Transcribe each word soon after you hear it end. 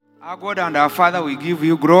Our God and our Father, we give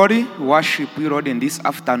you glory, worship you, Lord, in this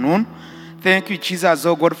afternoon. Thank you, Jesus,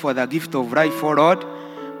 oh God, for the gift of life, oh Lord.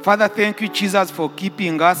 Father, thank you, Jesus, for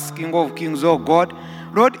keeping us, King of Kings, oh God.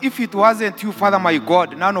 Lord, if it wasn't you, Father, my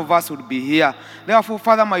God, none of us would be here. Therefore,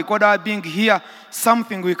 Father, my God, our being here,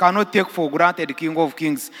 something we cannot take for granted, King of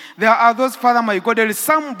Kings. There are those, Father, my God, there is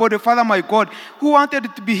somebody, Father, my God, who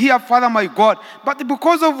wanted to be here, Father, my God, but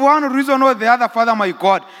because of one reason or the other, Father, my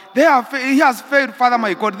God, he has failed, Father,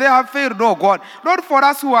 my God. They have failed, oh God. Lord, for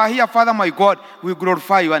us who are here, Father, my God, we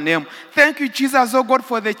glorify your name. Thank you, Jesus, oh God,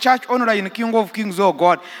 for the church online, King of Kings, oh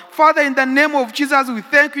God. Father, in the name of Jesus, we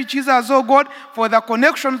thank you, Jesus, oh God, for the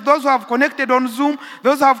connections, those who have connected on Zoom,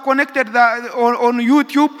 those who have connected on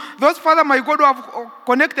YouTube, those, Father, my God, who have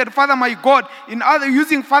connected, Father, my God,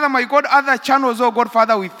 using, Father, my God, other channels, oh God,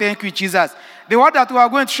 Father, we thank you, Jesus. The word that we are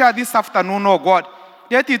going to share this afternoon, oh God,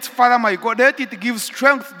 let it, Father, my God, let it give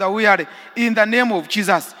strength to the weary in the name of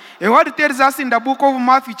Jesus. The word tells us in the book of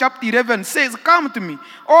Matthew chapter 11, says, come to me,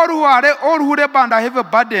 all who labor and are heavy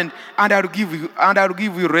burdened, and I will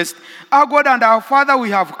give you rest. Our God and our Father, we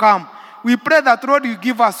have come. We pray that, Lord, you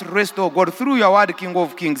give us rest, oh God, through your word, King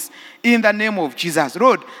of Kings, in the name of Jesus.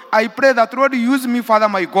 Lord, I pray that, Lord, you use me, Father,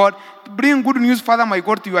 my God, to bring good news, Father, my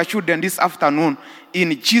God, to your children this afternoon.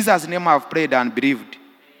 In Jesus' name I have prayed and believed.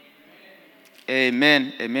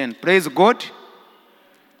 Amen. Amen. Praise God.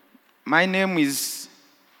 My name is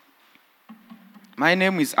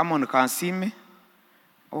Amon Kansiime,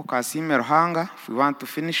 or Kansiime Ruhanga, if we want to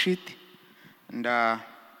finish it. And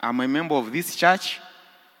I'm a member of this church,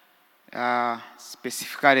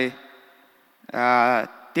 specifically 10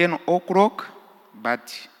 Oak Rock,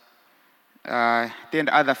 but 10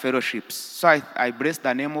 other fellowships. So I bless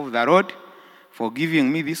the name of the Lord for giving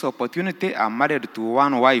me this opportunity. I'm married to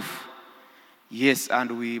one wife. Yes,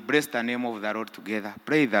 and we bless the name of the Lord together.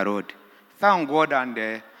 Praise the Lord. Thank God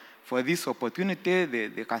and for this opportunity,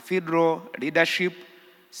 the cathedral leadership,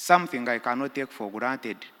 something I cannot take for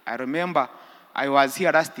granted. I remember I was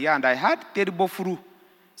here last year and I had terrible flu.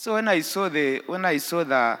 So when I saw the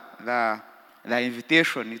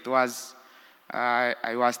invitation, it was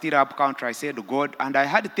I was still up country. I said, God, and I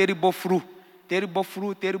had terrible flu,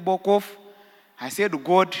 terrible cough. I said,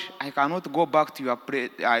 God, I cannot go back to your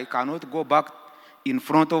I cannot go back in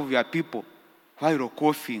front of your people while you're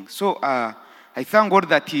coughing. So I thank God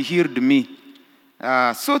that he healed me.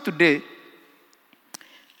 So today,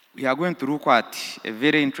 we are going to look at a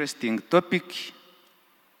very interesting topic.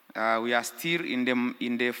 We are still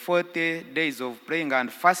in the 40 days of praying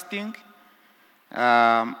and fasting.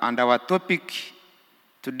 And our topic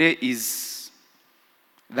today is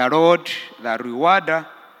the Lord, the rewarder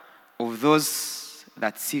of those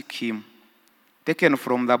that seek him. Taken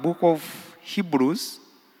from the book of Hebrews,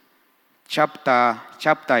 chapter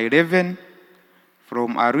 11,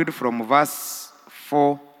 I read from verse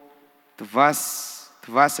 4 to verse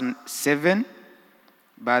 7.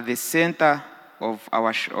 But the center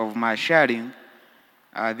of my sharing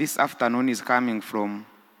this afternoon is coming from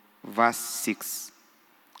verse 6.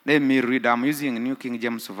 Let me read. I'm using New King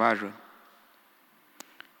James Version.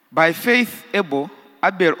 By faith, Abel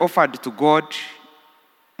offered to God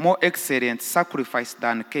more excellent sacrifice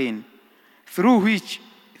than Cain, through which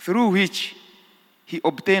he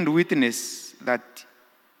obtained witness that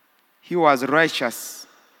he was righteous,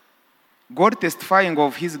 God testifying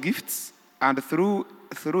of his gifts, and through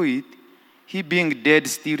it, he being dead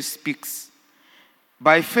still speaks.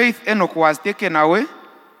 By faith, Enoch was taken away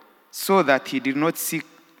so that he did not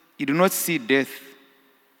see death,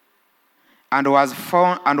 and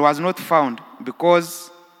was not found,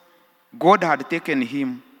 because God had taken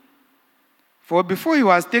him. For before he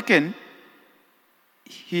was taken,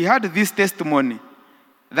 he had this testimony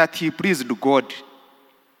that he pleased God.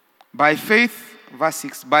 By faith, verse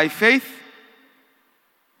 6,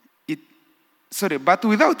 but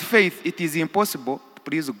without faith it is impossible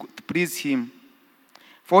to please him.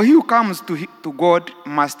 For he who comes to God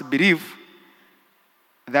must believe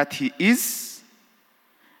that he is,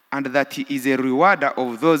 and that he is a rewarder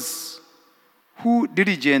of those who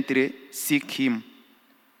diligently seek him.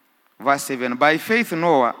 Verse 7, by faith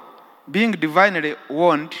Noah, being divinely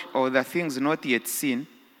warned of the things not yet seen,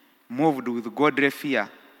 moved with godly fear,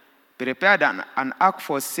 prepared an ark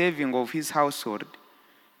for saving of his household,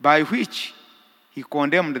 by which he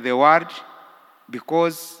condemned the world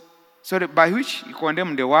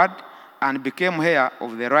and became heir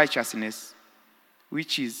of the righteousness,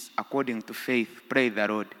 which is according to faith. Praise the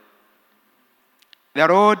Lord. The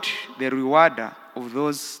Lord, the rewarder of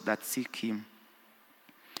those that seek him.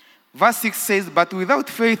 Verse 6 says, but without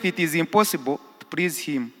faith it is impossible to please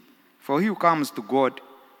him. For he who comes to God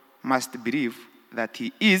must believe that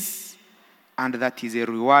he is, and that he is a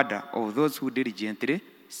rewarder of those who diligently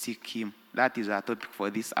seek him. That is our topic for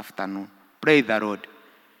this afternoon. Praise the Lord.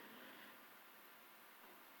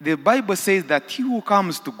 The Bible says that he who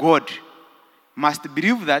comes to God must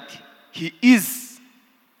believe that he is.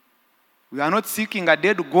 We are not seeking a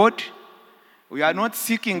dead God. We are not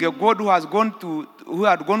seeking a God who had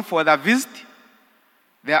gone for the visit.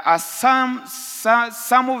 There are some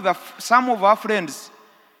of our friends.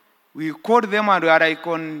 We called them and we are like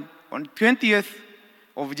on 20th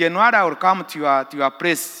of January I will come to your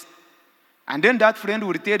place. And then that friend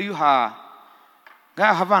will tell you, I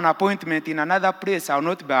have an appointment in another place, I will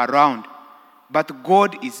not be around. But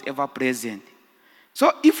God is ever present.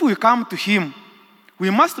 So if we come to him, we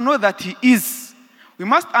must know that he is. We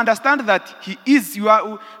must understand that he is.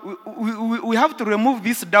 We have to remove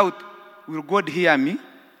this doubt. Will God hear me?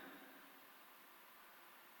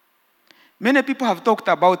 Many people have talked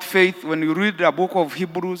about faith when you read the book of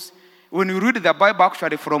Hebrews, when you read the Bible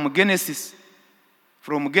actually from Genesis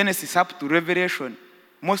up to Revelation.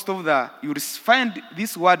 You will find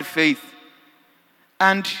this word faith.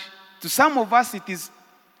 And to some of us, it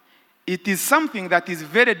is something that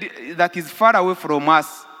is far away from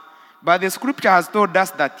us. But the scripture has told us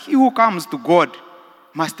that he who comes to God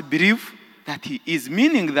must believe that he is,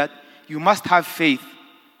 meaning that you must have faith.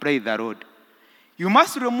 Praise the Lord. You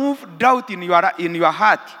must remove doubt in your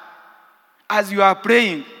heart as you are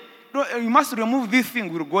praying. You must remove this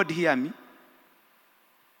thing. Will God hear me?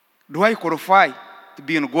 Do I qualify to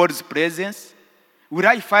be in God's presence? Will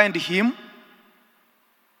I find him?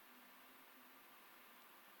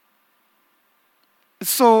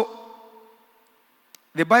 So,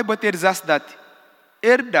 the Bible tells us that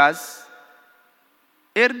elders,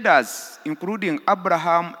 including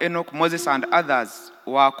Abraham, Enoch, Moses, and others,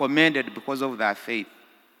 were commended because of their faith.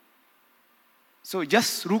 So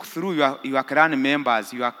just look through your clan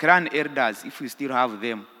members, your clan elders, if you still have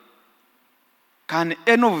them. Can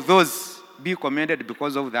any of those be commended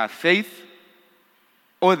because of their faith?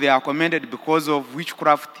 Or they are commended because of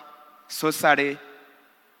witchcraft, sorcery,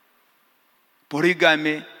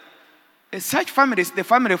 polygamy? Such family is the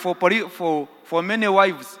family for many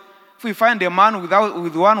wives. If we find a man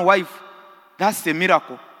with one wife, that's a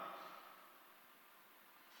miracle.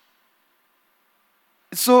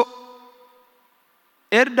 So,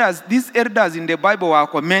 these elders in the Bible are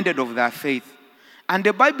commended of their faith. And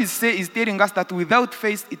the Bible is telling us that without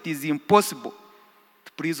faith, it is impossible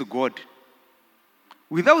to please God.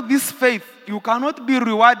 Without this faith, you cannot be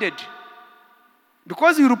rewarded.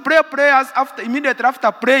 Because you pray prayers immediately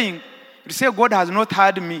after praying, you say, God has not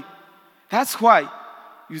heard me. That's why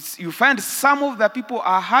you find some of the people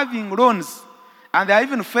are having loans and they are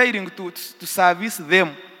even failing to service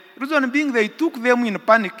them. The reason being they took them in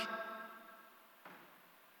panic.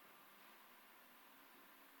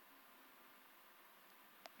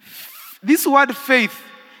 This word faith,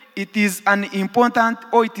 it is an important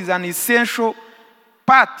or it is an essential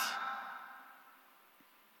part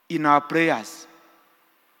in our prayers.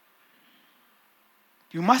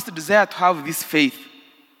 You must desire to have this faith.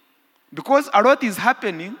 Because a lot is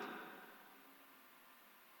happening.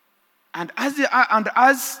 And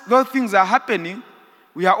as those things are happening,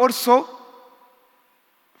 we are also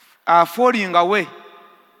falling away.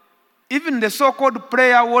 Even the so-called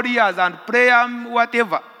prayer warriors and prayer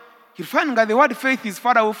whatever, you find that the word faith is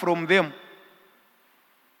far away from them.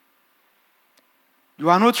 You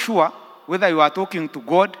are not sure whether you are talking to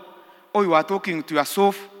God, or you are talking to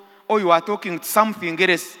yourself, or you are talking to something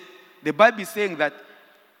else. The Bible is saying that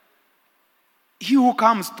he who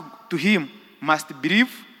comes to him must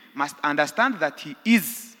believe, must understand that he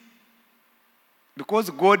is. Because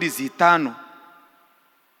God is eternal.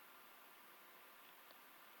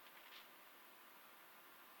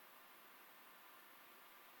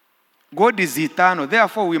 God is eternal.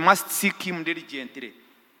 Therefore, we must seek him diligently.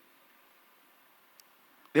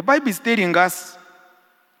 The Bible is telling us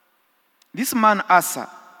this man Asa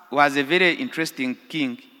was a very interesting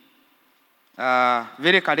king,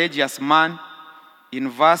 very courageous man. In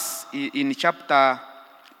chapter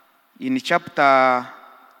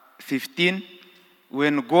 15,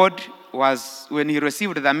 when he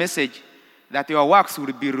received the message that your works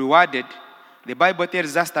will be rewarded, the Bible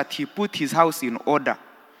tells us that he put his house in order.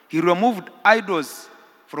 He removed idols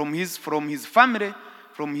from his family,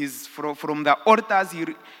 from the altars.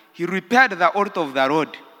 He repaired the altar of the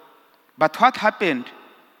Lord. But what happened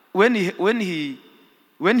when he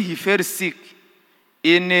fell sick?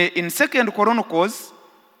 In 2 Chronicles,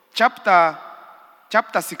 chapter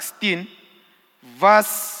 16,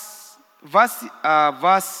 verse 8,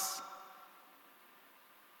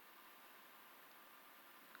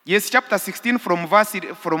 Yes, chapter 16 from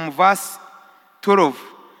verse 12.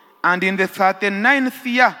 And in the 39th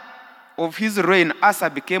year of his reign, Asa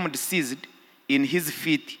became diseased in his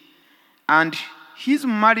feet, and his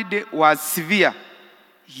malady was severe.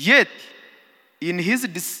 Yet, in his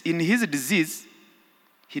disease,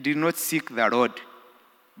 he did not seek the Lord,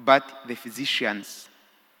 but the physicians.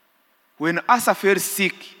 When Asa fell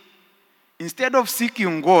sick, instead of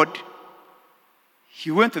seeking God, he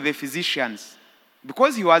went to the physicians.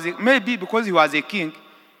 Because he was a king,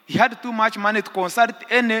 he had too much money to consult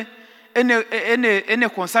any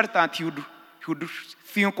consultant he would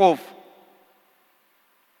think of.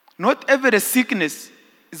 Not every sickness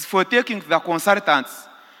is for taking the consultants.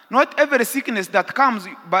 Not every sickness that comes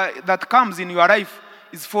in your life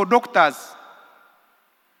is for doctors.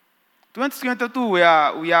 2022, we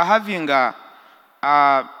are having a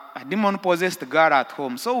demon-possessed girl at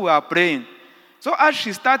home, so we are praying. So as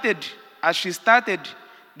she started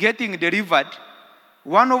getting delivered,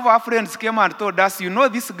 one of our friends came and told us,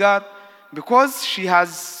 this girl, because she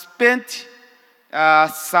has spent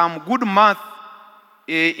some good month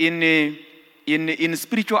in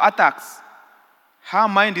spiritual attacks, her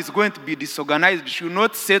mind is going to be disorganized. She will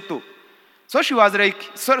not settle. So she was like,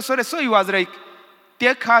 so he was like,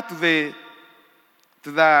 take her to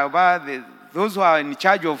those who are in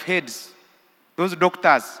charge of heads, those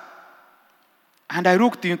doctors. And I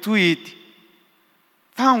looked into it.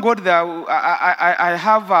 Thank God that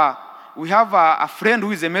we have a friend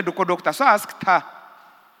who is a medical doctor. So I asked her,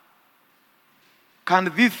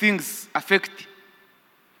 can these things affect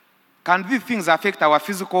our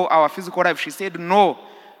physical life? She said, no.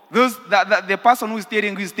 The person who is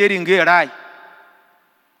telling a lie.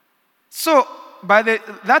 So by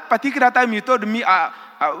that particular time, he told me,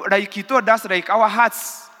 he told us, our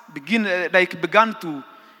hearts began to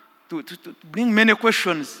bring many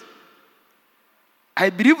questions. I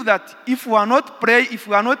believe that if we are not in prayer, if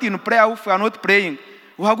we are not praying,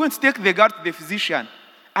 we are going to take the girl to the physician,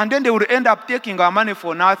 and then they will end up taking our money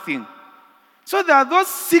for nothing. So there are those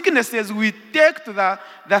sicknesses we take to the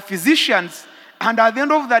physicians, and at the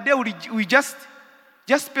end of the day, we just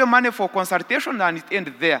pay money for consultation, and it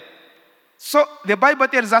ends there. So the Bible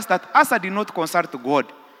tells us that Asa did not consult God,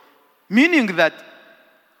 meaning that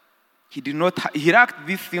he lacked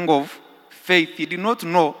this thing of faith. He did not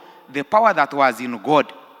know the power that was in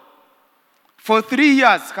God. For 3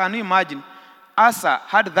 years, can you imagine? Asa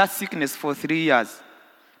had that sickness for 3 years.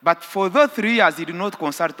 But for those 3 years, he did not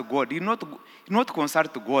consult God. He did not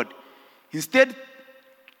consult God. Instead,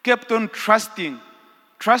 kept on trusting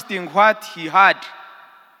what he had.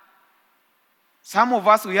 Some of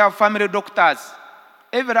us, we have family doctors.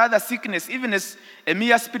 Every other sickness, even a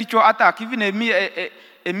mere spiritual attack, even a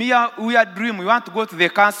mere weird dream, we want to go to the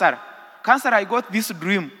counselor. Counselor, I got this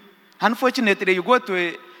dream. Unfortunately, you go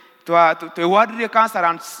to a worldly counselor,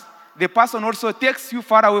 and the person also takes you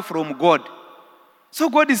far away from God. So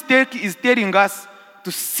God is telling us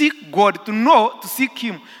to seek God, to seek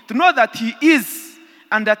Him, to know that He is,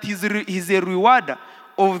 and that He's a rewarder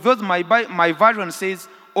of those, my version says,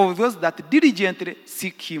 of those that diligently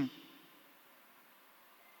seek Him.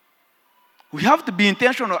 We have to be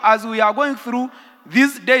intentional as we are going through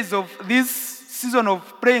these days of this season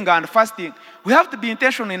of praying and fasting. We have to be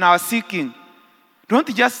intentional in our seeking. Don't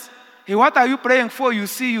just, hey, what are you praying for? You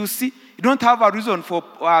see. You don't have a reason for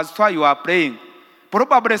as why you are praying.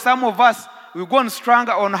 Probably some of us will go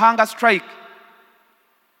on hunger strike.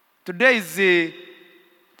 Today is the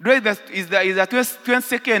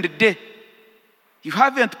 22nd day. You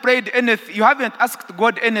haven't prayed anything. You haven't asked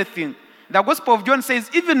God anything. The Gospel of John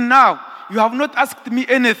says, even now, you have not asked me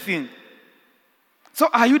anything. So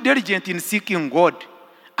are you diligent in seeking God?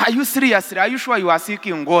 Are you serious? Are you sure you are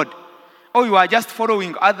seeking God? Or you are just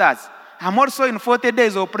following others? I'm also in 40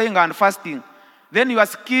 days of praying and fasting. Then your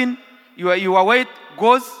skin, your weight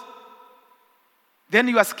goes. Then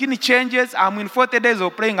your skin changes. I'm in 40 days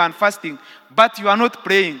of praying and fasting. But you are not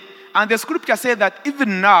praying. And the scripture says that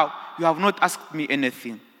even now, you have not asked me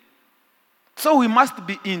anything. So we must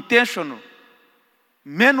be intentional.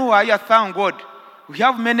 Men who are here, thank God. We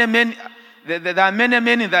have many men. There are many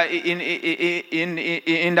men in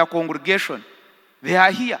the congregation. They are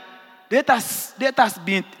here. Let us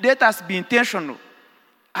be intentional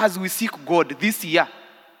as we seek God this year.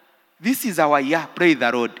 This is our year. Pray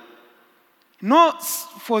the Lord. No,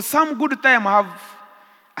 for some good time I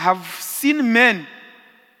have seen men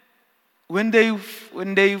when they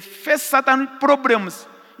face certain problems,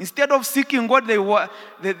 instead of seeking God, they want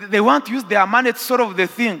to use their money to solve the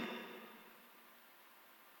thing.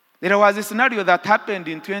 There was a scenario that happened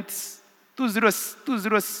in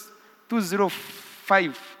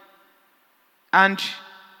 2005. And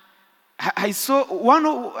I saw one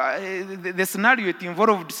of the scenario. It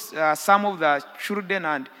involved some of the children,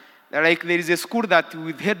 and like there is a school that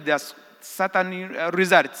we've had their certain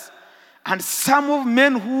results. And some of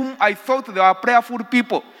men whom I thought they were prayerful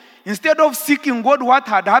people, instead of seeking God what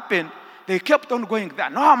had happened, they kept on going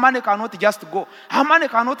there. No, Amon cannot just go. Amon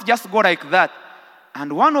cannot just go like that.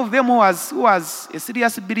 And one of them who was a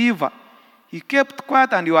serious believer, he kept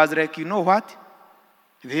quiet and he was like, you know what?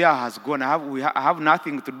 The year has gone. I have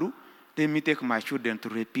nothing to do. Let me take my children to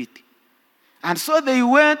repeat. And so they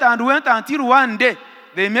went until one day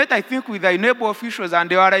they met, I think, with the enable officials, and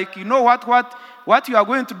they were like, you know what you are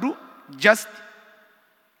going to do? Just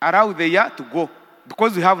allow the year to go,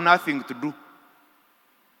 because we have nothing to do.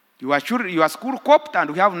 Your school coped,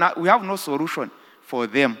 and we have no solution for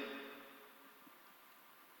them.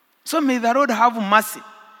 So may the Lord have mercy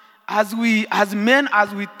as we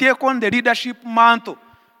take on the leadership mantle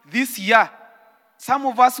this year. Some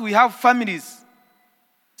of us, we have families.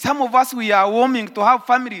 Some of us, we are warming to have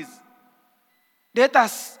families. Let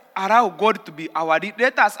us allow God to be our leader.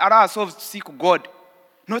 Let us allow ourselves to seek God,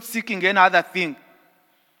 not seeking any other thing.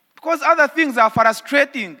 Because other things are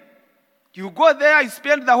frustrating. You go there, you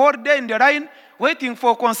spend the whole day in the line waiting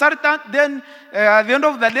for a consultant. Then at the end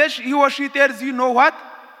of the day, he or she tells you know what?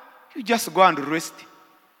 You just go and rest.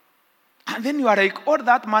 And then you are like, all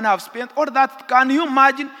that money I've spent, all that, can you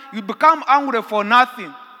imagine? You become angry for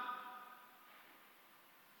nothing.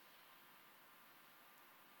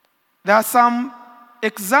 There are some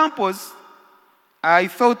examples I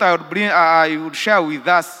thought I would share with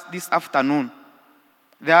us this afternoon.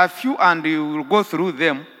 There are a few, and we will go through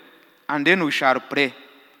them, and then we shall pray.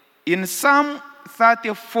 In Psalm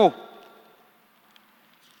 34,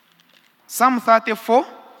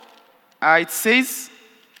 it says,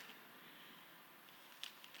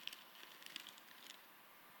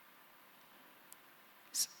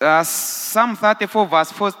 Psalm 34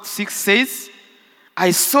 verse 6 says, I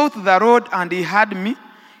sought the Lord and he heard me,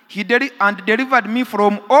 and delivered me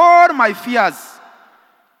from all my fears.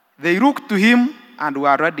 They looked to him and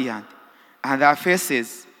were radiant, and their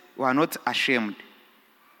faces were not ashamed.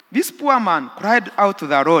 This poor man cried out to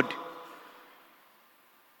the Lord.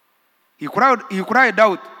 He cried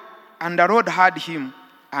out, and the Lord heard him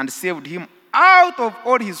and saved him out of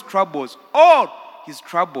all his troubles. All his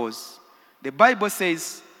troubles. The Bible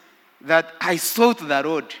says that I sought the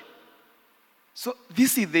Lord. So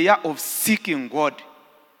this is the year of seeking God.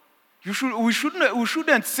 We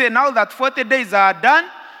shouldn't say now that 40 days are done,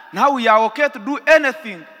 now we are okay to do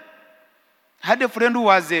anything. I had a friend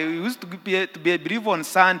who used to be a believer on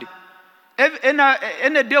Sunday.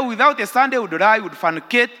 Any day without a Sunday would lie, would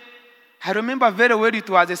fornicate. I remember very well it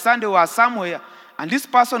was a Sunday we were somewhere, and this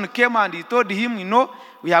person came and he told him, you know,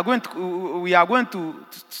 we are going to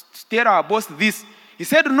tell our boss this. He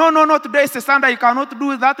said, no, today is a Sunday, you cannot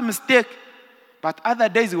do that mistake. But other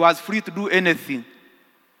days he was free to do anything.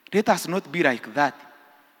 Let us not be like that.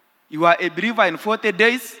 You are a believer in 40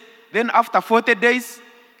 days, then after 40 days,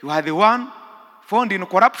 you are the one found in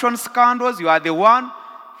corruption scandals, you are the one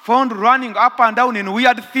found running up and down in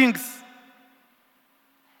weird things.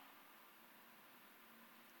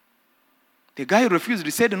 The guy refused.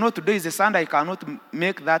 He said, no, today is a Sunday, I cannot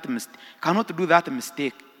make that mistake, cannot do that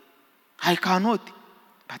mistake. I cannot.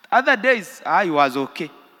 But other days, he was okay.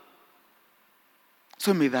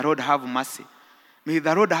 So may the Lord have mercy. May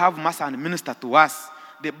the Lord have mercy and minister to us.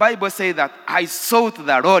 The Bible says that I sought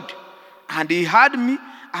the Lord, and he heard me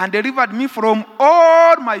and delivered me from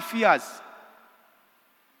all my fears.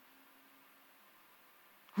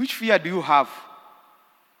 Which fear do you have?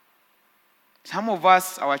 Some of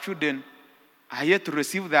us, our children, are yet to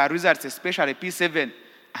receive their results, especially P7,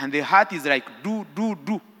 and the heart is like, do.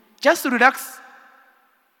 Just relax.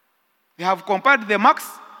 They have compared the marks.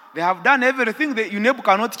 They have done everything. You never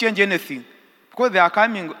cannot change anything, because they are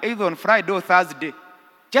coming either on Friday or Thursday.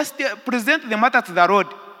 Just present the matter to the Lord.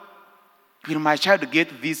 Will my child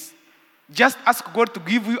get this? Just ask God to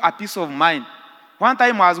give you a peace of mind. One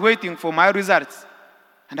time I was waiting for my results,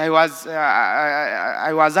 and I was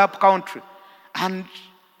up country, and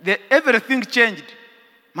everything changed.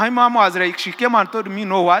 My mom was like, she came and told me, you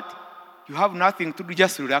know what? You have nothing to do,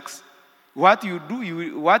 just relax. What you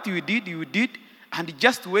did, and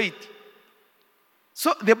just wait.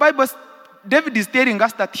 So the Bible, David is telling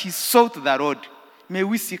us that he sought the Lord. May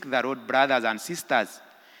we seek the Lord, brothers and sisters.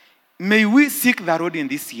 May we seek the Lord in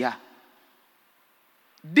this year.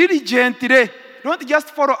 Diligently, don't just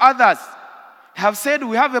follow others. I have said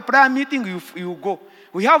we have a prayer meeting, you go.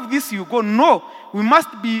 We have this, you go. No, we must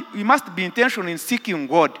be intentional in seeking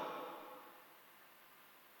God.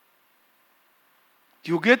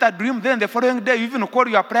 You get a dream, then the following day you even call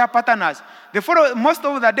your prayer partners. Most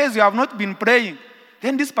of the days you have not been praying.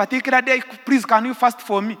 Then this particular day, please can you fast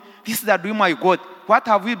for me? This is the dream I got. What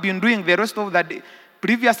have we been doing the rest of the day?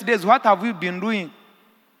 Previous days, what have we been doing?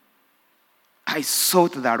 I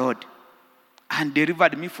sought the Lord and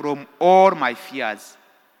delivered me from all my fears.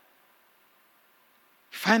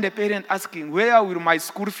 Find a parent asking, where will my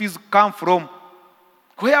school fees come from?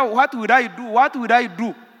 What will I do? What will I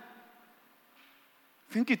do?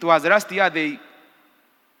 I think it was last year they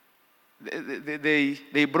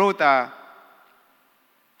brought a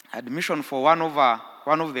admission for one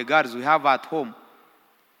of the girls we have at home,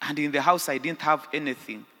 and in the house I didn't have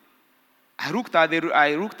anything. I looked at the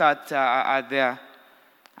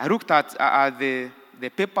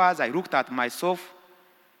papers. I looked at myself.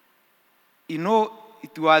 You know,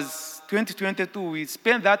 it was 2022. We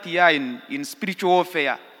spent that year in spiritual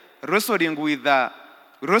warfare, wrestling with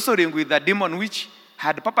the demon which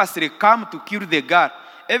had purposely come to kill the girl.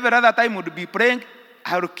 Every other time would be praying,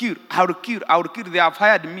 I will kill. They have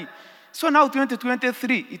hired me. So now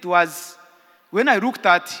 2023, it was when I looked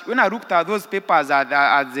at those papers at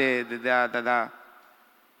the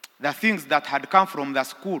things that had come from the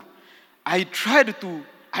school. I tried to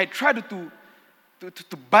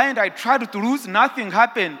bind. I tried to lose. Nothing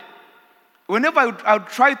happened. Whenever I would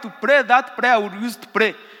try to pray that prayer I would use to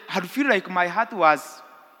pray, I would feel like my heart was.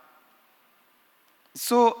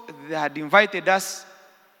 So they had invited us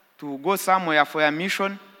to go somewhere for a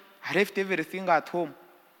mission. I left everything at home.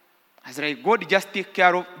 I was like, God, just take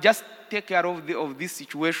care of this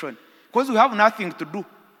situation. Because we have nothing to do.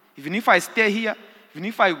 Even if I stay here, even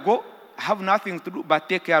if I go, I have nothing to do but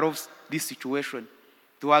take care of this situation.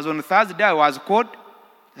 It was on Thursday I was called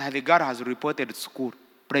that the girl has reported to school.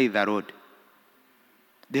 Praise the Lord.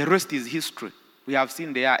 The rest is history. We have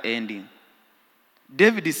seen their ending.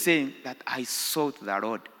 David is saying that I sought the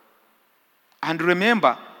Lord. And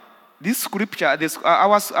remember, this scripture,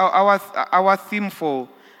 our theme for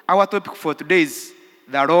our topic for today is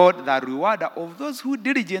the Lord, the rewarder of those who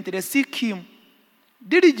diligently seek Him.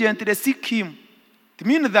 Diligently seek Him. It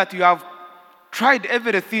means that you have tried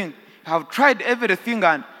everything.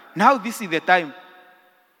 And now this is the time.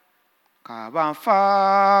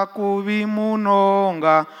 Kabanfa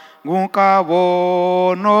kubimunonga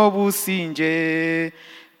ngukabono businje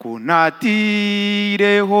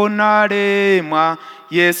kunatire honarema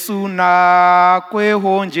Yesu na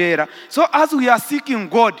kwehonjera. So as we are seeking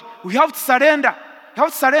God, we have to surrender. We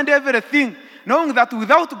have to surrender everything, knowing that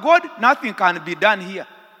without God, nothing can be done here.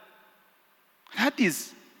 That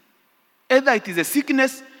is, either it is a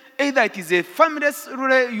sickness, either it is a family,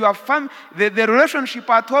 the relationship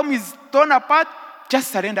at home is torn apart,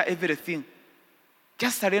 just surrender everything.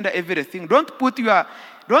 Just surrender everything. Don't waste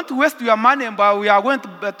your money, but we are going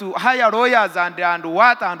to hire lawyers and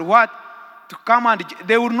what to come, and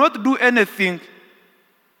they will not do anything.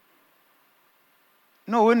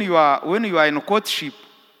 No, when you are in courtship,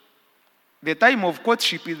 the time of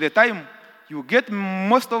courtship is the time you get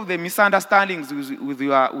most of the misunderstandings with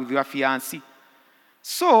your fiancé.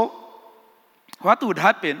 So, what would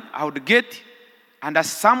happen? I would get under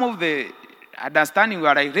some of the understanding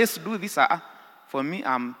where let's do this. For me,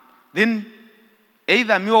 then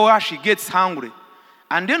either me or she gets hungry.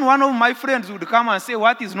 And then one of my friends would come and say,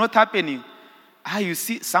 what is not happening? You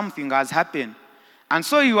see, something has happened. And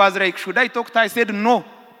so he was like, should I talk to her? I said, no.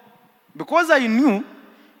 Because I knew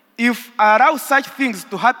if I allow such things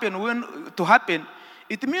to happen,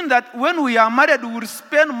 it means that when we are married, we will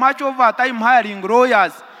spend much of our time hiring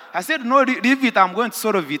lawyers. I said, no, leave it. I'm going to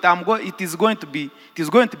solve it. It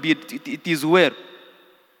is well.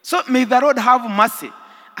 So may the Lord have mercy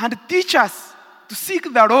and teach us to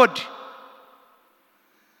seek the Lord.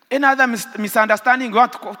 Any other misunderstanding, you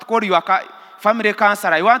want to call your family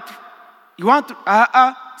counselor. You want to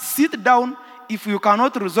sit down. If you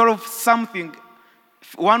cannot resolve something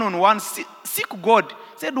one-on-one, seek God.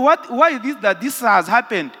 Said, why is this that this has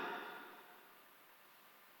happened?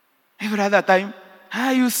 Every other time,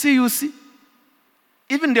 you see.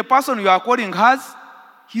 Even the person you are calling has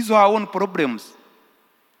his or her own problems.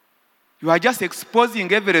 You are just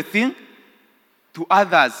exposing everything to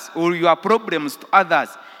others, or your problems to others.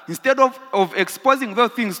 Instead of exposing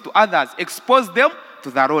those things to others, expose them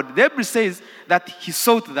to the Lord. The Bible says that he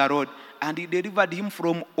sought the Lord, and he delivered him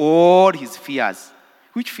from all his fears.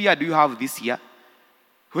 Which fear do you have this year?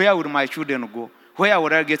 Where will my children go? Where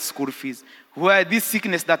will I get school fees? Where this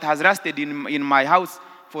sickness that has lasted in my house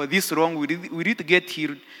for this long, will it get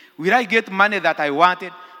healed? Will I get money that I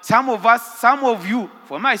wanted? Some of you,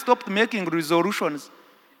 for me, I stopped making resolutions.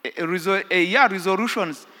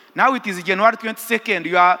 Resolutions. Now it is January 22nd.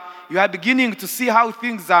 You are beginning to see how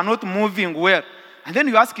things are not moving well. And then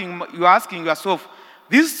you're asking yourself,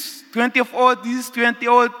 these 24, these 20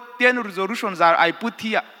 or 10 resolutions I put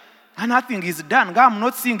here, and nothing is done. God, I'm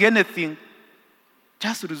not seeing anything.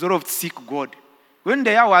 Just resolve to seek God. When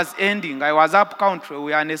the year was ending, I was up country.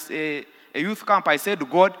 We were in a youth camp. I said,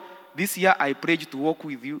 God, this year I pledge to walk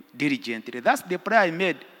with you diligently. That's the prayer I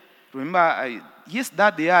made. Remember,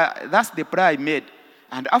 that's the prayer I made.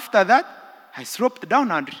 And after that, I slept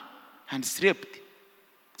down and slept.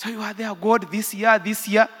 So you are there, God, this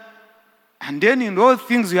year. And then in all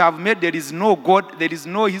things you have made, there is no God, there is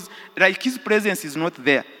no His presence is not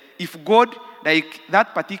there. If God, like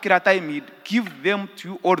that particular time, He'd give them to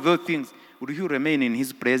you, all those things, would you remain in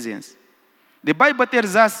His presence? The Bible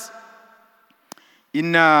tells us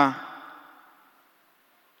in the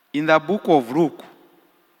book of Luke,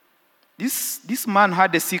 this man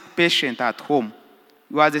had a sick patient at home.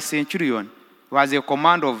 He was a centurion. He was a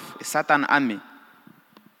command of a certain army.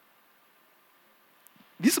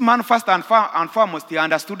 This man, first and foremost, he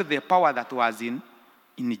understood the power that was in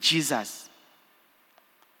Jesus.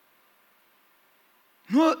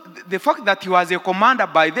 No, the fact that he was a commander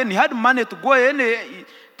by then, he had money to go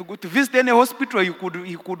to visit any hospital he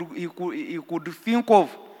could think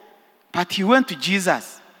of. But he went to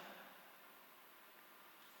Jesus.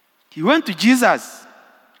 He went to Jesus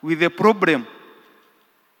with a problem,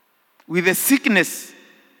 with a sickness.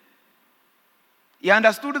 He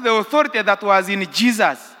understood the authority that was in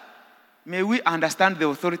Jesus. May we understand the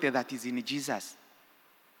authority that is in Jesus.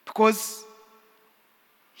 Because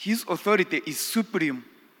His authority is supreme.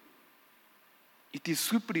 It is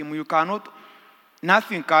supreme.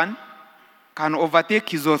 Nothing can overtake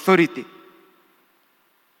His authority.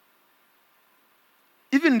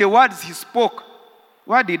 Even the words He spoke,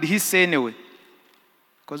 what did He say anyway?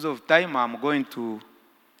 Because of time, I'm going to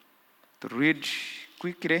read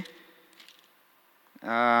quickly.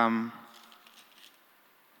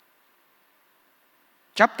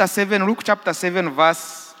 Chapter 7, Luke chapter 7,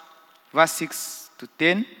 verse 6 to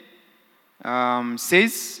 10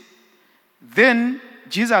 says, Then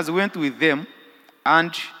Jesus went with them,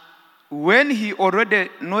 and when he already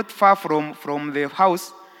not far from the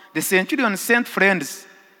house, the centurion sent friends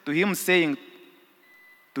to him, saying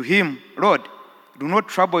to him, Lord, do not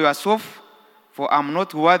trouble yourself, for I am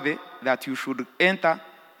not worthy that you should enter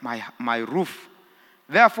my roof.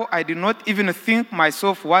 Therefore, I did not even think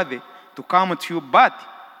myself worthy to come to you, but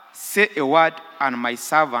say a word, and my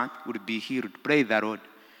servant will be healed. Praise the Lord.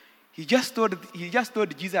 He just told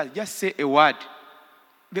Jesus, just say a word.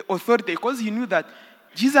 The authority, because he knew that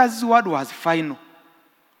Jesus' word was final.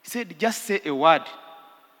 He said, just say a word.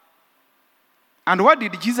 And what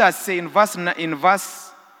did Jesus say in verse 9?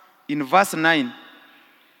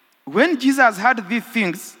 When Jesus heard these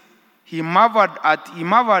things, he marveled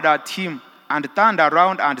at him and turned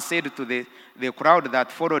around and said to the crowd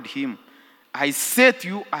that followed him, I say to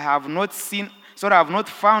you, I have not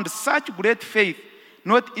found such great faith,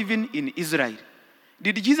 not even in Israel.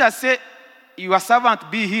 Did Jesus say, your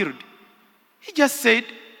servant be healed? He just said,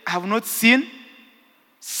 I have not seen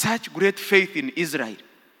such great faith in Israel.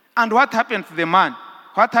 And what happened to the man?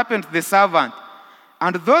 What happened to the servant?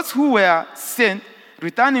 And those who were sent,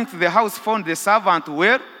 returning to the house, found the servant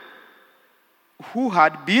who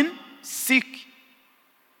had been sick.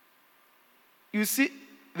 You see,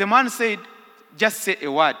 the man said, just say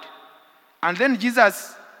a word. And then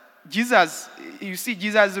Jesus, you see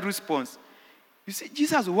Jesus' response. You see,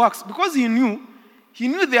 Jesus works because he knew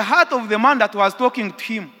the heart of the man that was talking to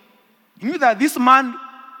him. He knew that this man,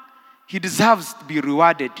 he deserves to be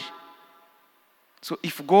rewarded. So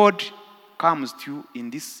if God comes to you in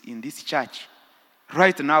this church,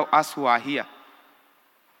 right now, us who are here,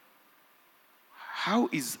 how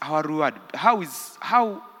is our reward? How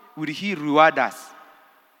will He reward us?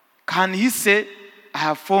 Can He say, I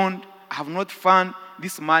have not found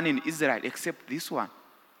this man in Israel except this one?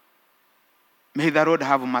 May the Lord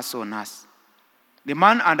have mercy on us. The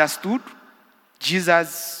man understood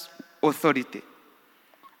Jesus' authority.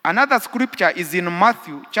 Another scripture is in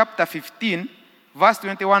Matthew chapter 15, verse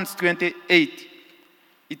 21 to 28.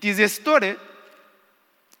 It is a story,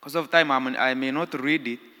 because of time I may not read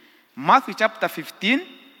it. Matthew chapter 15,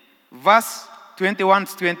 verse 21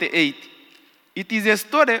 to 28. It is a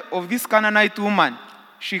story of this Canaanite woman.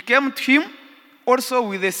 She came to him also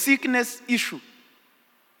with a sickness issue.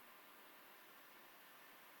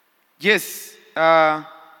 Yes.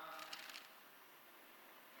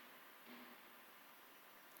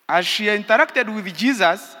 As she interacted with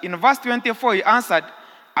Jesus, in verse 24, he answered,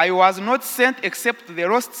 I was not sent except to the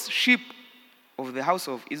lost sheep of the house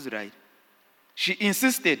of Israel. She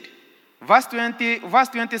insisted. Verse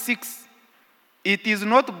 26. It is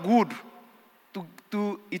not good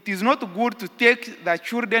to take the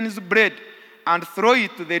children's bread and throw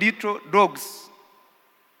it to the little dogs.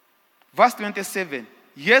 Verse 27.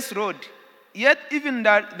 Yes, Lord. Yet even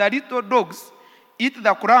the little dogs eat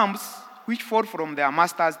the crumbs which fall from their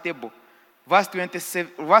master's table. Verse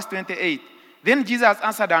 28. Then Jesus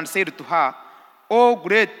answered and said to her, O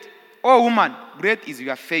woman, great is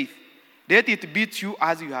your faith. Let it be to you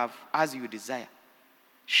as you desire.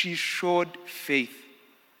 She showed faith,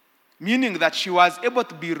 meaning that she was able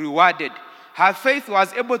to be rewarded. Her faith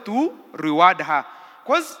was able to reward her.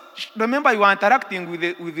 Because remember, you are interacting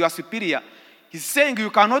with your superior. He's saying you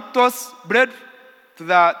cannot toss bread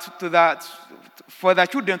for the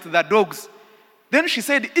children to the dogs. Then she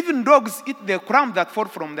said, even dogs eat the crumb that fall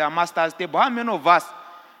from their master's table. How many of us,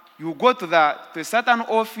 you go to a certain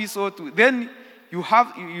office then you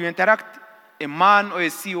interact a man or a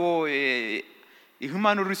CEO, a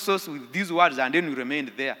human resource with these words, and then you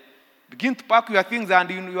remain there. Begin to pack your things, and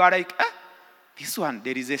you are like, this one,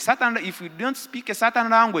 there is a certain, if you don't speak a certain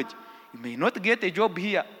language, you may not get a job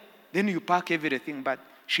here. Then you pack everything, but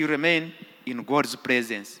she remained in God's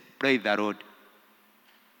presence. Praise the Lord.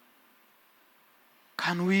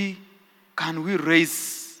 Can we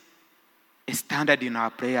raise a standard in our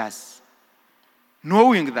prayers,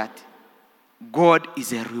 knowing that God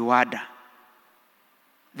is a rewarder?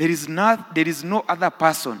 There is no other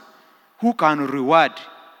person who can reward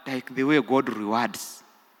like the way God rewards.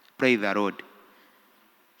 Praise the Lord.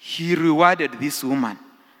 He rewarded this woman,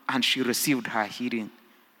 and she received her healing.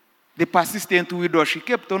 The persistent widow, she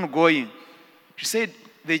kept on going. She said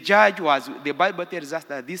the Bible tells us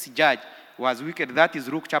that this judge was wicked. That is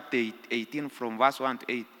Luke chapter 18 from verse 1 to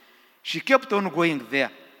 8. She kept on going there.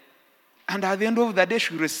 And at the end of the day,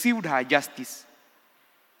 she received her justice.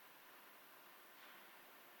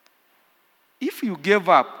 If you gave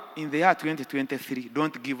up in the year 2023,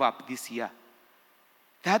 don't give up this year.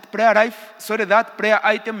 That prayer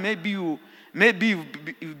item, maybe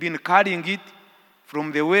you've been carrying it for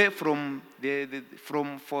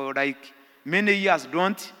like many years.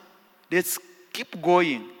 Let's keep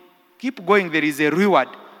going. Keep going. There is a reward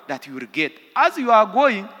that you will get. As you are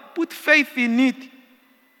going, put faith in it.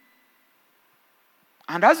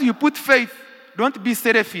 And as you put faith, don't be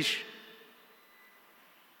selfish.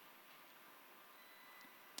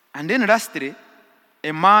 And then lastly,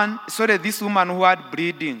 this woman who had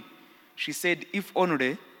bleeding, she said, if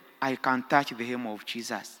only I can touch the hem of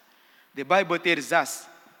Jesus. The Bible tells us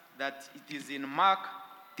that it is in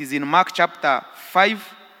Mark chapter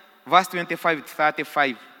 5, verse 25 to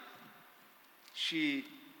 35. She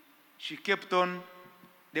kept on.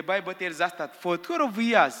 The Bible tells us that for 12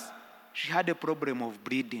 years, she had a problem of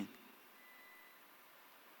bleeding.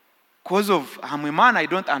 Because of, I'm a man, I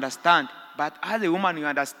don't understand. But as a woman, you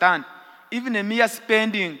understand. Even a mere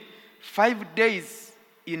spending 5 days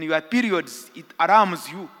in your periods, it alarms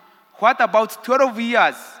you. What about 12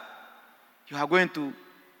 years? You are going to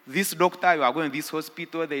this doctor, you are going to this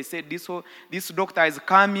hospital. They said this doctor is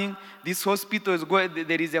coming. This hospital is going.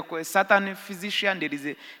 There is a certain physician. There is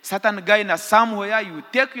a certain guy somewhere. You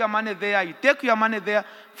take your money there. You take your money there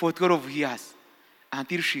for 12 years.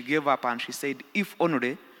 Until she gave up and she said, if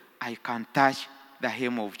only I can touch the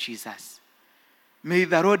hem of Jesus. May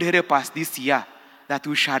the Lord help us this year that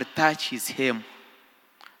we shall touch his hem.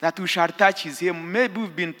 That we shall touch his hem. Maybe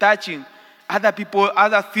we've been touching other people,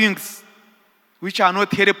 other things which have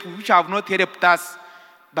not helped us.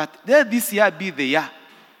 But let this year be the year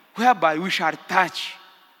whereby we shall touch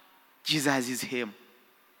Jesus' hem.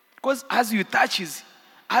 Because as you touch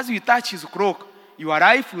his cloak, your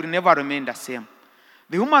life will never remain the same.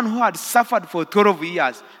 The woman who had suffered for 12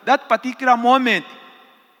 years, that particular moment,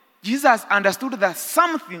 Jesus understood that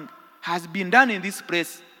something has been done in this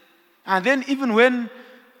place. And then even when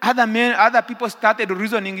other people started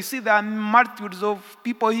reasoning, you see there are multitudes of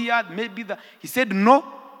people here, he said, no,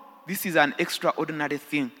 this is an extraordinary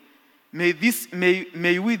thing. May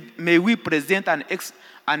we present an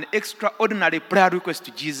extraordinary prayer request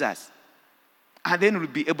to Jesus. And then we'll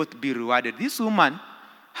be able to be rewarded. This woman,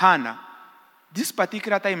 Hannah, this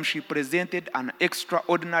particular time she presented an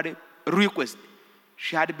extraordinary request.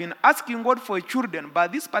 She had been asking God for children,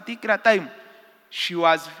 but this particular time, she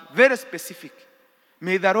was very specific.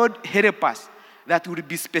 May the Lord help us that will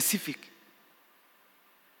be specific.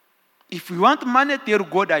 If we want money, tell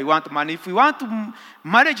God I want money. If we want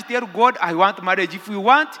marriage, tell God I want marriage. If we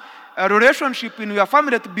want a relationship in your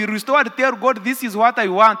family to be restored, tell God this is what I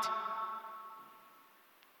want.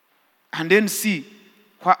 And then see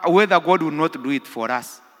whether God will not do it for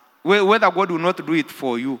us, whether God will not do it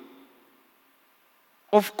for you.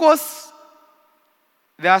 Of course,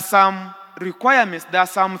 there are some requirements, there are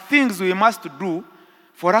some things we must do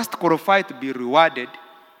for us to qualify to be rewarded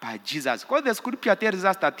by Jesus. Because the scripture tells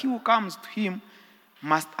us that he who comes to him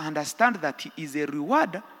must understand that he is a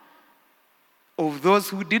rewarder of those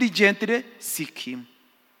who diligently seek him.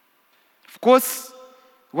 Of course,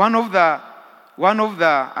 one of the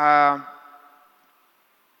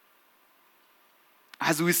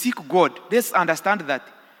as we seek God, let's understand that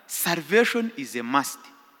salvation is a must.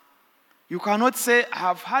 You cannot say,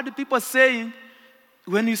 I've heard people saying,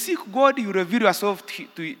 when you seek God, you reveal yourself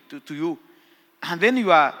to you. And then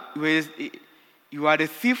you are the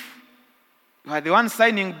thief. You are the one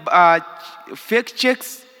signing fake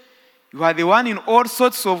checks. You are the one in all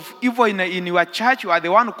sorts of evil in your church. You are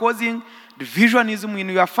the one causing divisionism in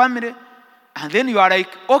your family. And then you are like,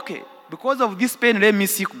 okay, because of this pain, let me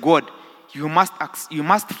seek God. You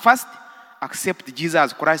must first accept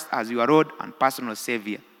Jesus Christ as your Lord and personal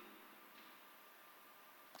Savior.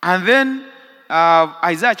 And then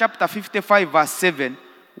Isaiah chapter 55 verse 7,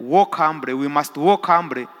 walk humbly. We must walk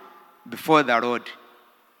humbly before the Lord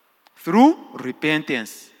through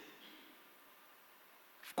repentance.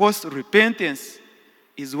 Of course, repentance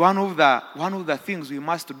is one of the things we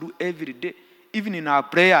must do every day, even in our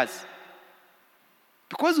prayers.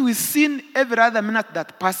 Because we sin every other minute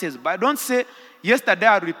that passes. But don't say, yesterday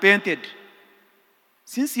I repented.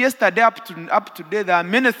 Since yesterday up to today, there are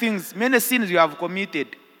many things, many sins you have committed.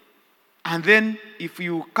 And then if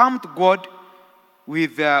you come to God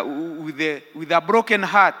with a broken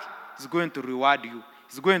heart, He's going to reward you.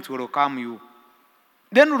 He's going to welcome you.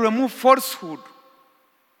 Then remove falsehood.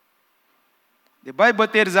 The Bible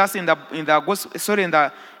tells us in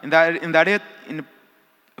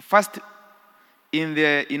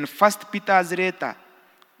First Peter's letter,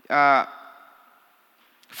 1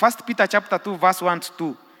 Peter chapter 2, verse 1 to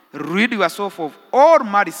 2. Rid yourself of all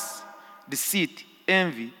malice, deceit,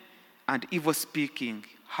 envy, and evil speaking.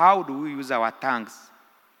 How do we use our tongues?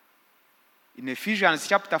 In Ephesians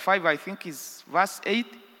chapter 5, I think is verse 8,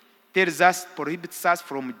 tells us, prohibits us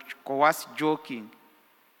from coarse joking.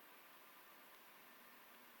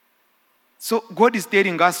 So God is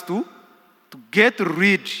telling us to get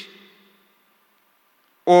rid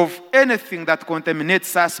of anything that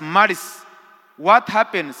contaminates us, malice. What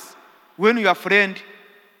happens when your friend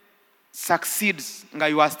succeeds and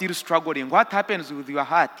you are still struggling? What happens with your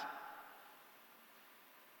heart?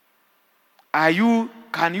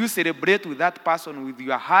 Can you celebrate with that person with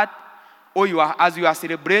your heart? Or as you are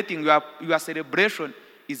celebrating, your celebration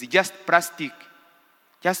is just plastic.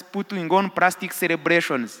 Just putting on plastic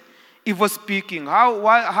celebrations. Evil speaking.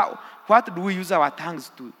 What do we use our tongues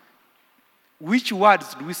to? Which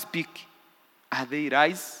words do we speak? Are they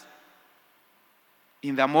lies?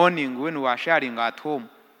 In the morning when we are sharing at home,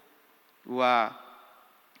 we are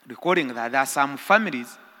recording that there are some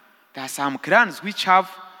families, there are some clans which have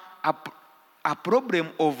a problem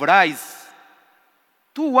of lies.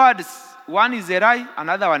 Two words, one is a lie,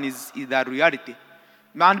 another one is the reality.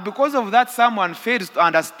 And because of that, someone fails to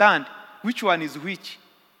understand which one is which.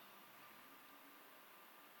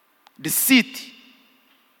 Deceit,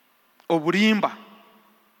 oburimba,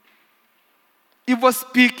 evil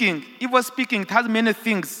speaking, it has many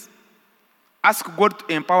things. Ask God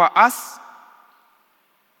to empower us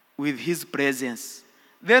with His presence.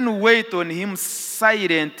 Then wait on Him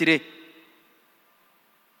silently.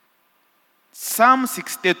 Psalm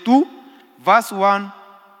 62, verse 1,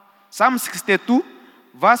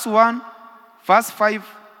 verse 5,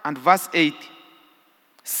 and verse 8.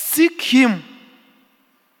 Seek Him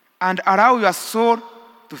and allow your soul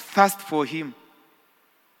to thirst for Him.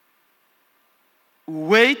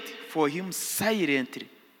 Wait for Him silently.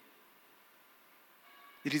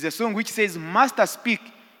 There is a song which says, Master, speak,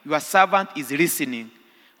 your servant is listening.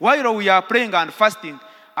 While we are praying and fasting,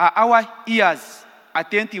 are our ears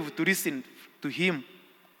attentive to listen to Him?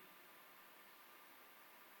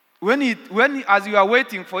 As you are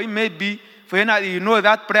waiting for Him, maybe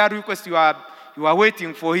that prayer request you are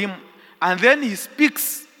waiting for Him, and then He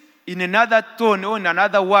speaks in another tone or in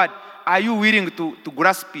another word, are you willing to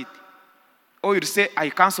grasp it? Or you say,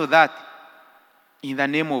 I cancel that in the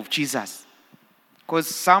name of Jesus.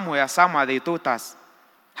 Because somewhere they taught us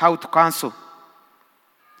how to cancel.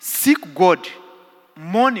 Seek God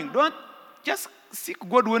morning. Don't just seek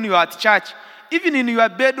God when you are at church. Even in your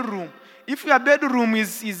bedroom. If your bedroom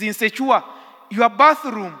is insecure, your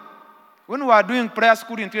bathroom. When we were doing prayer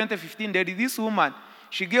school in 2015, there is this woman.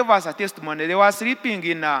 She gave us a testimony. They were sleeping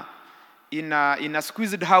in a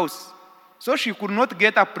squeezed house. So she could not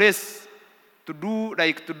get a place to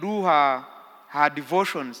do her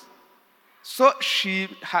devotions. So she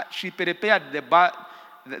prepared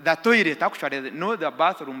the toilet, actually, not the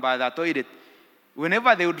bathroom, but the toilet.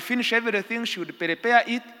 Whenever they would finish everything, she would prepare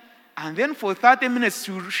it, and then for 30 minutes,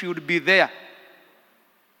 she would be there,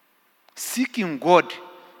 seeking God.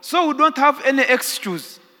 So we don't have any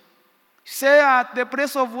excuse. Say at the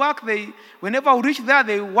place of work, whenever we reach there,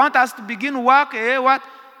 they want us to begin work.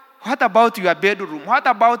 What about your bedroom? What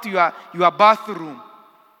about your bathroom?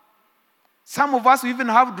 Some of us even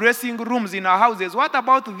have dressing rooms in our houses. What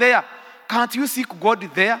about there? Can't you seek God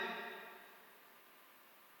there?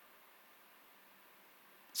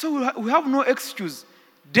 So we have no excuse.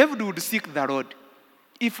 David would seek the Lord.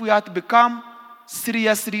 If we are to become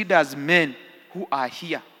serious leaders, men who are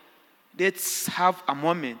here, let's have a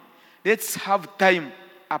moment. Let's have time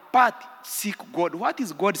apart, seek God. What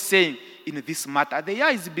is God saying in this matter? The year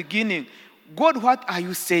is beginning. God, what are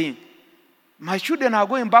you saying? My children are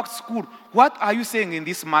going back to school. What are you saying in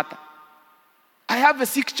this matter? I have a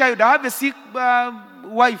sick child. I have a sick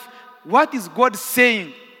wife. What is God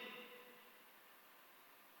saying?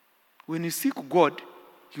 When you seek God,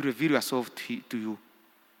 He reveals yourself to you.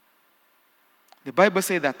 The Bible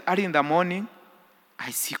says that early in the morning, I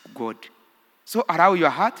seek God. So allow your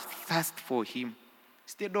heart thirst for Him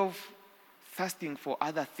instead of thirsting for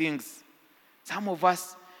other things. Some of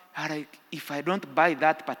us are like, if I don't buy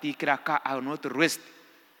that particular car, I will not rest.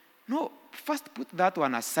 No, first put that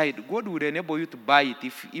one aside. God will enable you to buy it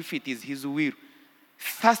if it is His will.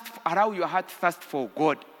 Allow your heart thirst for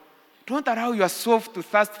God. Don't allow yourself to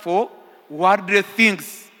thirst for worldly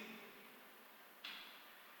things.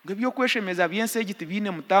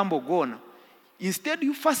 Instead,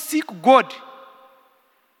 you first seek God.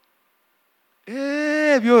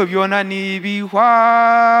 Ebyo byona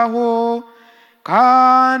nibihwaho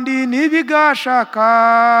kandi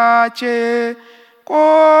nibigashakache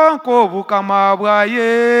konko bukama bwa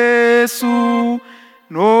Yesu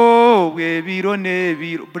no bwebiro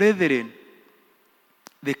nebiro. Brethren,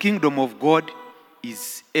 the kingdom of God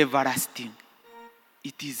is everlasting.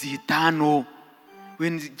 It is eternal.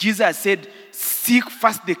 When Jesus said, seek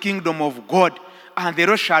first the kingdom of God and the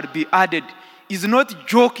rest shall be added, is not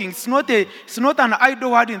joking. It's not an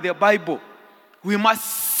idle word in the Bible. We must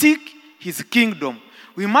seek His kingdom.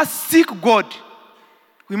 We must seek God.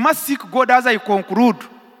 We must seek God. As I conclude,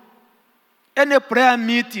 any prayer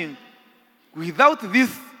meeting without this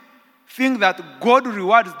thing that God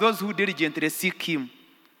rewards those who diligently seek Him,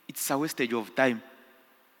 it's a wastage of time.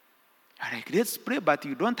 Like, let's pray, but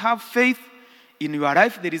you don't have faith in your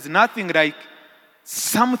life. There is nothing like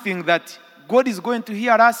something that God is going to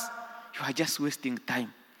hear us. You are just wasting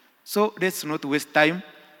time. So let's not waste time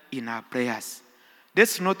in our prayers.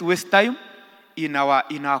 Let's not waste time in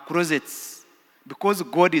our closets, because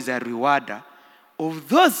God is a rewarder of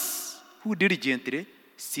those who diligently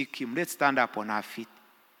seek Him. Let's stand up on our feet.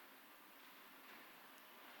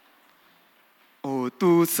 O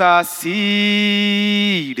tu sasire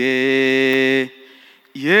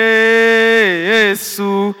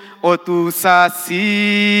Yesu, o tu sasire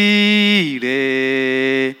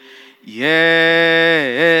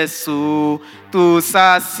Yesu, tu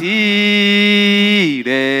sasire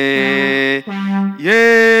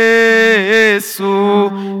Yesu,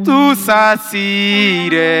 tu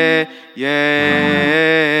sasire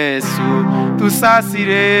Yesu, tu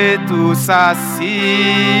sasire, tu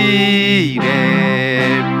sasire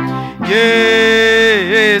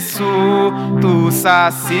Yesu, tu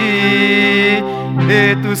sasire,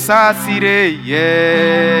 tu sasire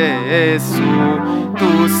Yesu,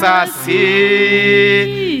 tu sasire,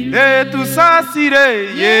 tu sasire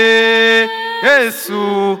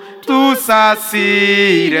Yesu, tu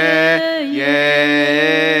sasire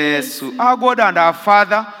Yesu. Our God and our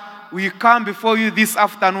Father, we come before you this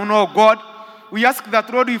afternoon, oh God. We ask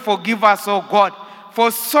that, Lord, you forgive us, oh God,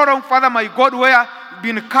 for so long, Father, my God, where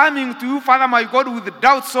been coming to you, Father, my God, with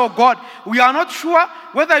doubts, oh God. We are not sure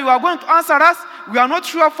whether you are going to answer us. We are not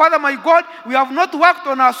sure, Father, my God. We have not worked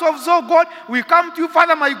on ourselves, oh God. We come to you,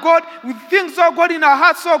 Father, my God, with things, oh God, in our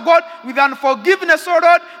hearts, oh God, with unforgiveness, oh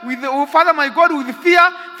Lord, with, oh, Father, my God, with fear.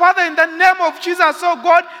 Father, in the name of Jesus, oh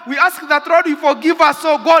God, we ask that, Lord, you forgive us,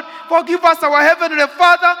 oh God. Forgive us, our Heavenly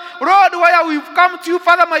Father. Lord, where we've come to you,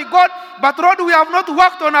 Father, my God, but, Lord, we have not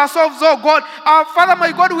worked on ourselves, oh God. Our Father,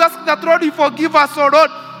 my God, we ask that, Lord, you forgive us, oh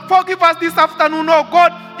Lord. Forgive us this afternoon, oh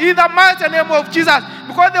God, in the mighty name of Jesus.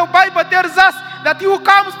 Because the Bible tells us that he who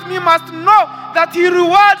comes to me must know that he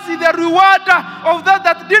rewards the rewarder of those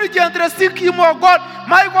that diligently seek him, O God.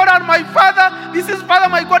 My God and my Father, this is, Father,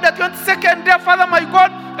 my God, the 22nd day, Father, my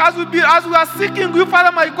God, as we are seeking you,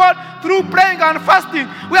 Father, my God, through praying and fasting.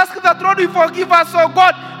 We ask that, Lord, you forgive us, oh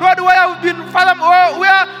God. Lord, where we've been, Father,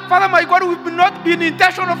 Father, my God, we've not been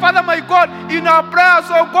intentional, Father, my God, in our prayers,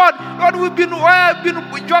 oh God. Lord, we've been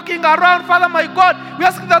joking around, Father, my God. We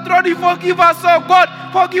ask that, Lord, you forgive us, oh God.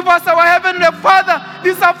 Forgive us, our Heavenly Father,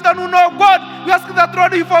 this afternoon, oh God. We ask that,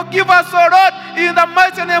 Lord, you forgive us, oh Lord, in the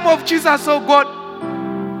mighty name of Jesus, oh God.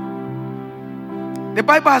 The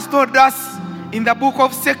Bible has told us in the book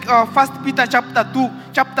of 1 Peter chapter 2,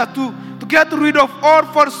 to get rid of all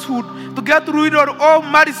falsehood, to get rid of all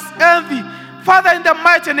malice, envy. Father, in the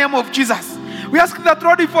mighty name of Jesus, we ask that,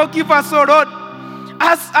 Lord, you forgive us, oh Lord.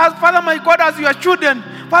 As Father, my God, as your children,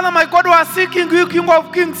 Father, my God, we are seeking you, King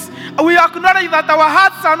of Kings. We acknowledge that our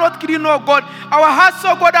hearts are not clean, oh God. Our hearts,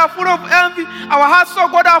 oh God, are full of envy. Our hearts, oh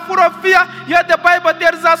God, are full of fear. Yet the Bible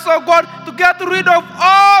tells us, oh God, to get rid of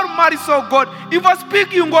all malice, oh God. Evil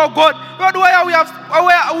speaking, oh God. Lord, where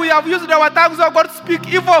we have used our tongues, oh God, speak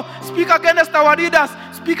evil, speak against our leaders,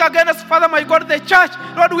 speak against, Father, my God, the church.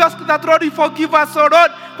 Lord, we ask that, Lord, you forgive us, oh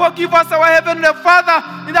Lord. Forgive us, our Heavenly Father,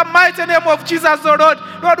 in the mighty name of Jesus, oh Lord.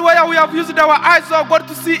 Lord, where we have used our eyes, oh God,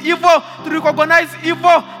 to see evil, to recognize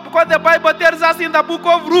evil. Because the Bible tells us in the book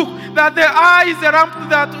of Luke that the eye is a lamp to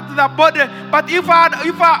the body. But if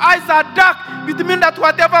our eyes are dark, it means that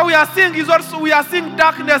whatever we are seeing is also, we are seeing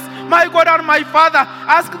darkness. My God and my Father,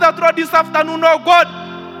 ask that, Lord, this afternoon, oh God,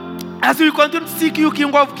 as we continue to seek you,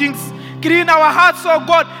 King of Kings. Clean our hearts, oh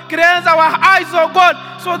God. Cleanse our eyes, oh God.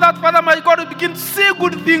 So that, Father, my God, we begin to see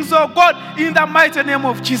good things, oh God, in the mighty name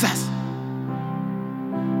of Jesus.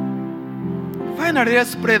 Finally,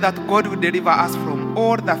 let's pray that God will deliver us from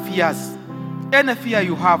all the fears. Any fear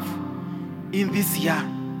you have in this year.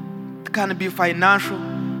 It can be financial.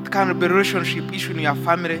 It can be relationship issue in your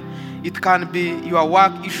family. It can be your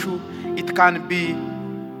work issue. It can be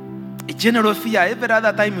a general fear. Every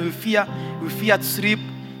other time you fear to sleep.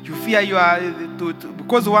 You fear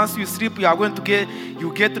because once you sleep, you are going to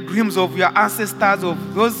get dreams of your ancestors,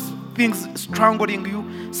 of those things strangling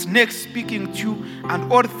you, snakes speaking to you,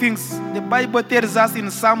 and all things. The Bible tells us in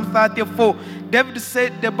Psalm 34, David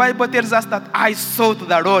said, the Bible tells us that I sought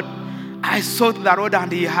the Lord. I sought the Lord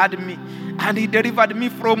and he heard me, and he delivered me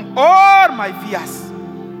from all my fears.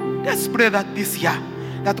 Let's pray that this year,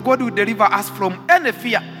 that God will deliver us from any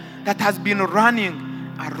fear that has been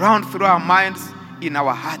running around through our minds, in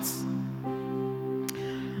our hearts.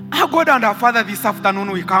 Our God and our Father, this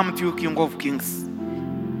afternoon we come to you, King of Kings.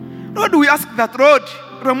 Lord, we ask that, Lord,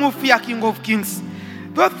 remove fear, King of Kings.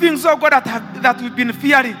 Those things, oh God, that we've been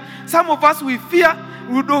fearing. Some of us, we fear,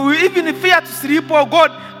 we even fear to sleep, oh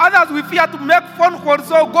God. Others, we fear to make phone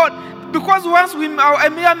calls, oh God. Because once we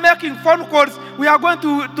are making phone calls, we are going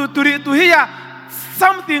to hear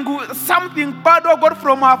something bad, oh God,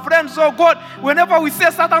 from our friends, oh God. Whenever we say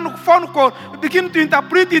certain phone call, we begin to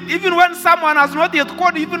interpret it, even when someone has not yet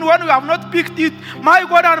called, even when we have not picked it. My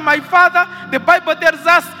God and my Father, the Bible tells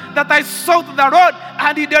us that I sought the Lord,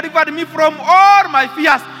 and he delivered me from all my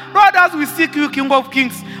fears. Lord, as we seek you, King of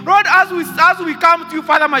Kings, Lord, as we come to you,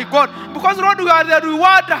 Father, my God, because, Lord, you are the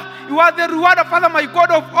rewarder. You are the rewarder, Father, my God,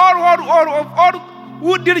 of all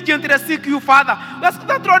who diligently seek you, Father. Let's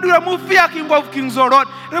that, Lord, remove fear, King of Kings, oh Lord.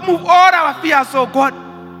 Remove all our fears, oh God.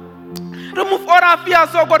 Remove all our fears,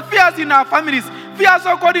 oh God. Fears in our families. Fears,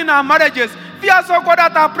 oh God, in our marriages. Fears, oh God,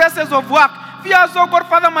 at our places of work. Fears, oh God,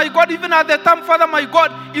 Father, my God, even at the time, Father, my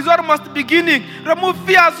God, is almost beginning. Remove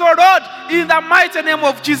fears, oh Lord, in the mighty name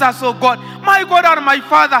of Jesus, oh God. My God and my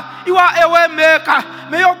Father, you are a way maker.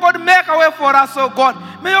 May your God make a way for us, oh God.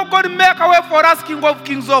 May your God make a way for us, King of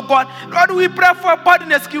Kings, oh God. Lord, we pray for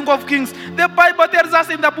boldness, King of Kings. The Bible tells us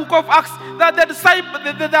in the book of Acts that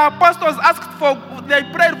the apostles asked for, they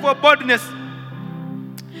prayed for boldness.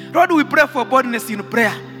 Lord, we pray for boldness in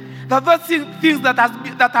prayer. That those things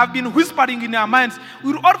that have been whispering in our minds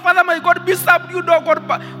will all, Father, my God, be subdued, oh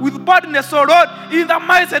God, with boldness, oh Lord, in the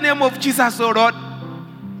mighty name of Jesus, oh Lord.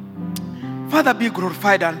 Father, be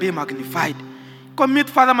glorified and be magnified. Commit,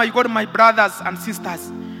 Father, my God, my brothers and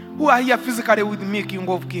sisters who are here physically with me, King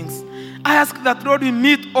of Kings. I ask that, Lord, we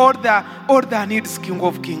meet all their needs, King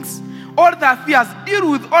of Kings. All their fears,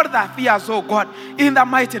 deal with all their fears, oh God, in the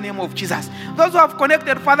mighty name of Jesus. Those who have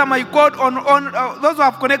connected, Father, my God, those who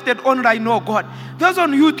have connected online, oh God. Those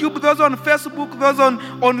on YouTube, those on Facebook, those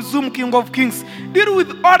on Zoom, King of Kings. Deal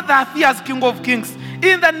with all their fears, King of Kings.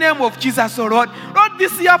 In the name of Jesus, oh Lord. Lord, Lord,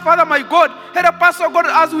 this year, Father, my God, help us, oh God,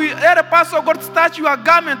 as we help us, oh God, to touch your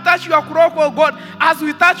garment, touch your cloak, oh God. As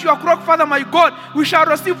we touch your cloak, Father, my God, we shall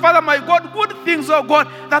receive, Father, my God, good things, oh God,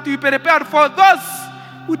 that we prepared for those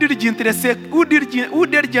who diligently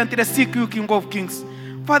seek you, King of Kings.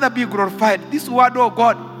 Father, be glorified. This word, oh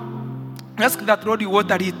God, ask that, Lord, you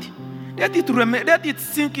water it. Let it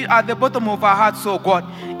sink at the bottom of our hearts, oh God.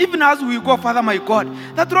 Even as we go, Father, my God,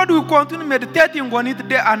 that, Lord, we continue meditating on it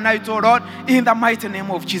day and night, oh Lord, in the mighty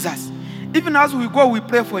name of Jesus. Even as we go, we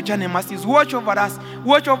pray for journey mercies. Watch over us.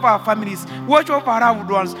 Watch over our families. Watch over our loved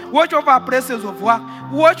ones. Watch over our places of work.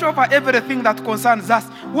 Watch over everything that concerns us.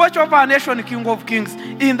 Watch over our nation, King of Kings,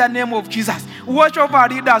 in the name of Jesus. Watch over our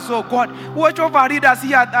leaders, oh God. Watch over our leaders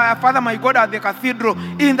here, Father, my God, at the cathedral,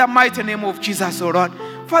 in the mighty name of Jesus, oh Lord.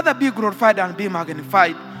 Father, be glorified and be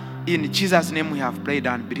magnified. In Jesus' name we have prayed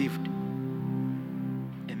and believed.